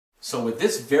So with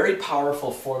this very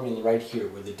powerful formula right here,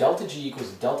 where the delta G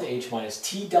equals delta H minus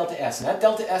T delta S, and that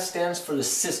delta S stands for the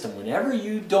system. Whenever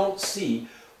you don't see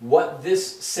what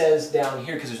this says down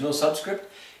here, because there's no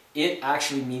subscript, it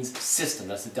actually means system.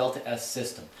 That's the delta S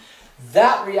system.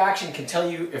 That reaction can tell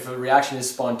you if a reaction is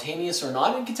spontaneous or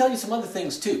not, and it can tell you some other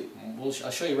things too.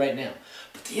 I'll show you right now.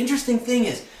 But the interesting thing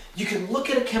is, you can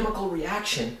look at a chemical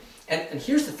reaction, and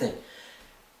here's the thing.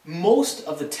 Most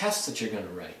of the tests that you're going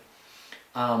to write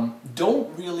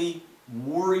don't really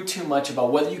worry too much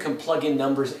about whether you can plug in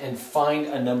numbers and find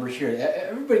a number here.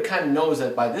 Everybody kind of knows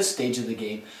that by this stage of the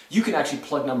game, you can actually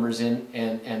plug numbers in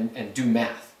and do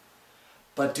math.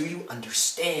 But do you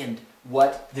understand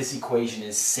what this equation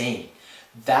is saying?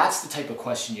 That's the type of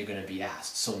question you're going to be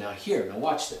asked. So now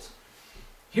watch this.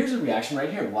 Here's a reaction right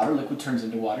here. Water liquid turns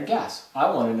into water gas. I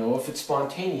want to know if it's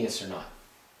spontaneous or not.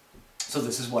 So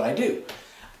this is what I do.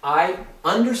 I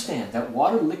understand that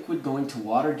water liquid going to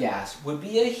water gas would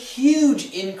be a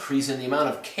huge increase in the amount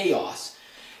of chaos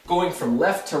going from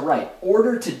left to right,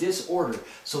 order to disorder.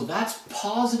 So that's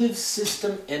positive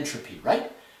system entropy,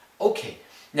 right? Okay.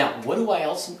 Now, what do I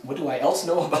else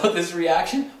know about this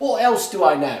reaction? What else do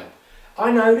I know?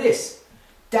 I know this,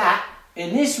 that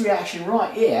in this reaction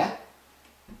right here,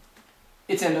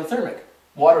 it's endothermic.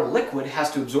 Water liquid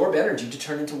has to absorb energy to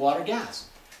turn into water gas.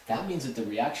 That means that the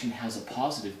reaction has a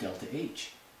positive delta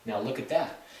H. Now look at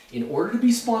that. In order to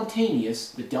be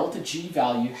spontaneous, the delta G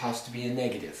value has to be a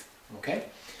negative. Okay?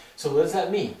 So what does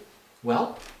that mean?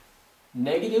 Well,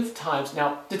 negative times,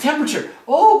 now the temperature.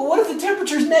 Oh, but what if the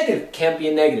temperature is negative? Can't be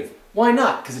a negative. Why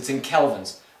not? Because it's in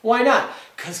kelvins. Why not?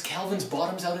 Because kelvins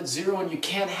bottoms out at 0 and you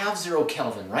can't have 0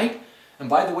 Kelvin, right? And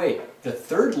by the way, the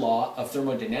third law of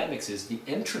thermodynamics is the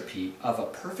entropy of a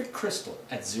perfect crystal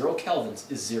at 0 kelvins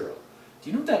is 0. Do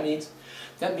you know what that means?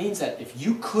 That means that if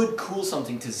you could cool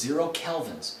something to 0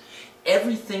 kelvins,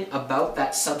 everything about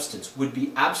that substance would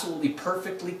be absolutely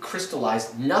perfectly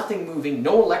crystallized, nothing moving,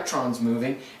 no electrons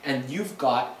moving, and you've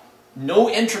got no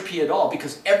entropy at all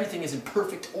because everything is in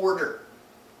perfect order.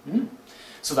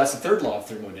 So that's the third law of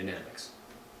thermodynamics.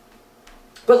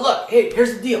 But look, hey,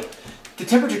 here's the deal. The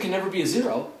temperature can never be a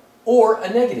 0 or a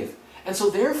negative. And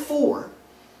so therefore,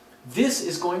 this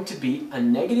is going to be a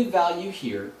negative value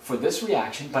here for this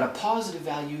reaction, but a positive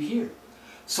value here.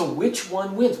 So which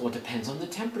one wins? Well, it depends on the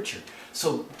temperature.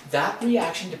 So that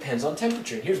reaction depends on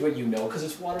temperature. And here's what you know, because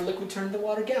it's water liquid turned into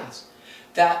water gas.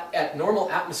 That at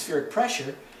normal atmospheric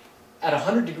pressure, at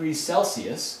 100 degrees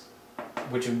Celsius,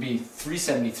 which would be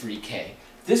 373 K,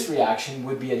 this reaction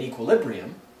would be at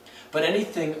equilibrium. But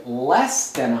anything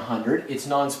less than 100, it's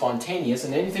non-spontaneous,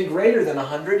 and anything greater than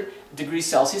 100 degrees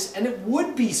Celsius, and it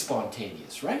would be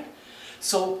spontaneous, right?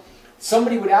 So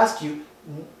somebody would ask you,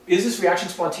 is this reaction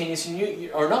spontaneous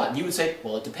or not? And you would say,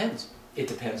 well, it depends. It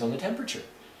depends on the temperature.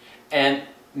 And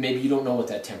maybe you don't know what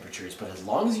that temperature is, but as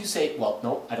long as you say, well,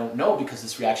 no, I don't know because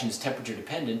this reaction is temperature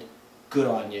dependent, good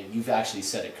on you, you've actually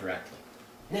said it correctly.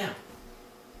 Now,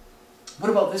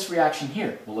 what about this reaction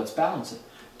here? Well, let's balance it.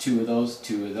 2 of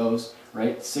those,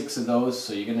 right? 6 of those,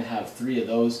 so you're going to have 3 of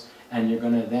those, and you're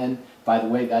going to then, by the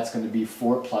way, that's going to be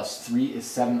 4 plus 3 is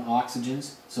 7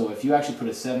 oxygens. So if you actually put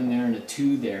a 7 there and a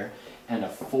 2 there, and a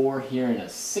 4 here and a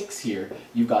 6 here,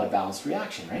 you've got a balanced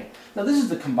reaction, right? Now this is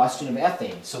the combustion of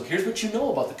ethane. So here's what you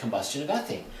know about the combustion of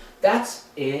ethane. That's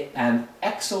an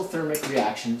exothermic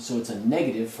reaction, so it's a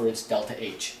negative for its delta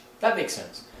H. That makes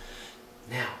sense.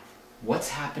 Now, what's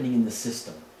happening in the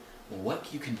system? Well,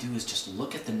 what you can do is just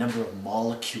look at the number of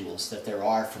molecules that there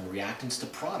are from reactants to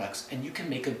products, and you can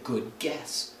make a good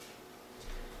guess.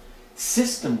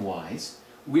 System-wise,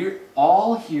 we're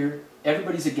all here,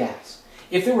 everybody's a gas.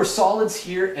 If there were solids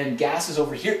here and gases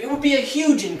over here, it would be a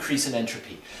huge increase in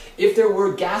entropy. If there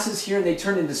were gases here and they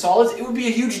turned into solids, it would be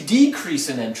a huge decrease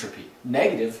in entropy.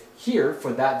 Negative here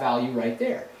for that value right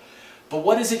there. But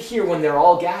what is it here when they're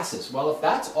all gases? Well, if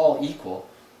that's all equal,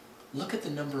 look at the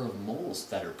number of moles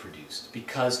that are produced,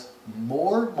 because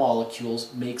more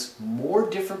molecules makes more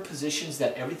different positions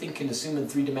that everything can assume in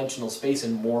three-dimensional space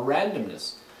and more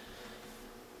randomness.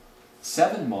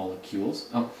 7 molecules,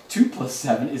 2 plus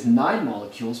 7 is 9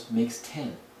 molecules, makes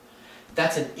 10.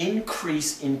 That's an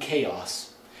increase in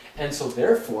chaos. And so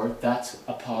therefore, that's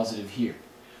a positive here.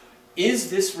 Is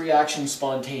this reaction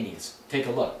spontaneous? Take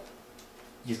a look.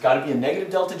 You've got to be a negative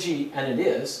delta G, and it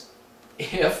is,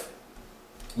 if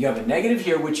you have a negative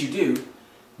here, which you do,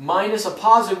 minus a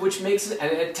positive, which makes it,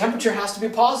 and temperature has to be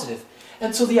positive.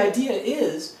 And so the idea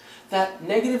is that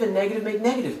negative and negative make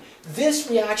negative. This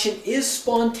reaction is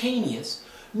spontaneous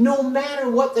no matter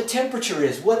what the temperature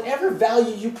is. Whatever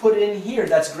value you put in here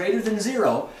that's greater than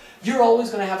 0, you're always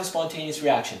going to have a spontaneous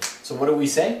reaction. So what do we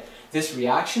say? This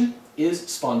reaction is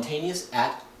spontaneous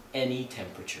at any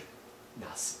temperature. Now,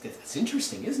 that's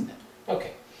interesting, isn't it?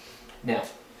 Okay. Now,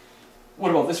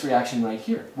 what about this reaction right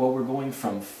here? Well, we're going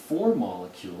from 4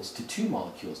 molecules to 2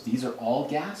 molecules. These are all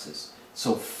gases.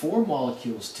 So 4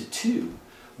 molecules to 2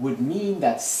 would mean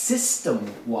that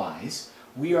system-wise,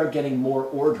 we are getting more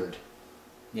ordered.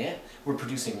 Yeah, we're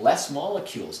producing less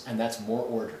molecules, and that's more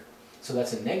order. So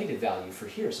that's a negative value for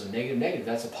here. So negative, negative,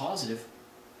 that's a positive.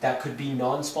 That could be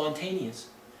non-spontaneous.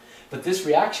 But this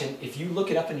reaction, if you look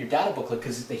it up in your data booklet,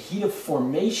 because the heat of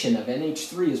formation of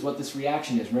NH3 is what this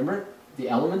reaction is. Remember, the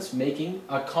elements making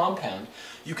a compound,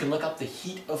 you can look up the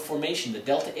heat of formation, the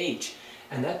delta H,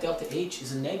 and that delta H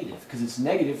is a negative, because it's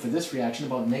negative for this reaction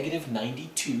about negative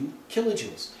 92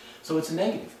 kilojoules. So it's a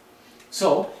negative.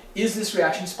 So, is this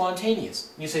reaction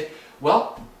spontaneous? And you say,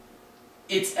 well,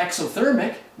 it's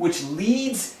exothermic, which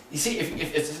leads, you see,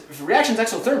 if a reaction is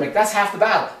exothermic, that's half the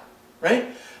battle, right?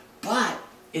 But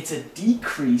it's a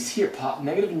decrease here.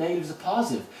 Negative and negative is a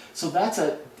positive. So that's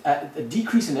a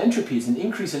decrease in entropy, it's an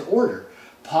increase in order.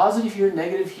 Positive here,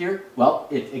 negative here, well,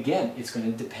 again, it's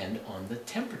going to depend on the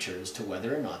temperature as to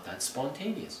whether or not that's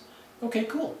spontaneous. Okay,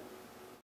 cool.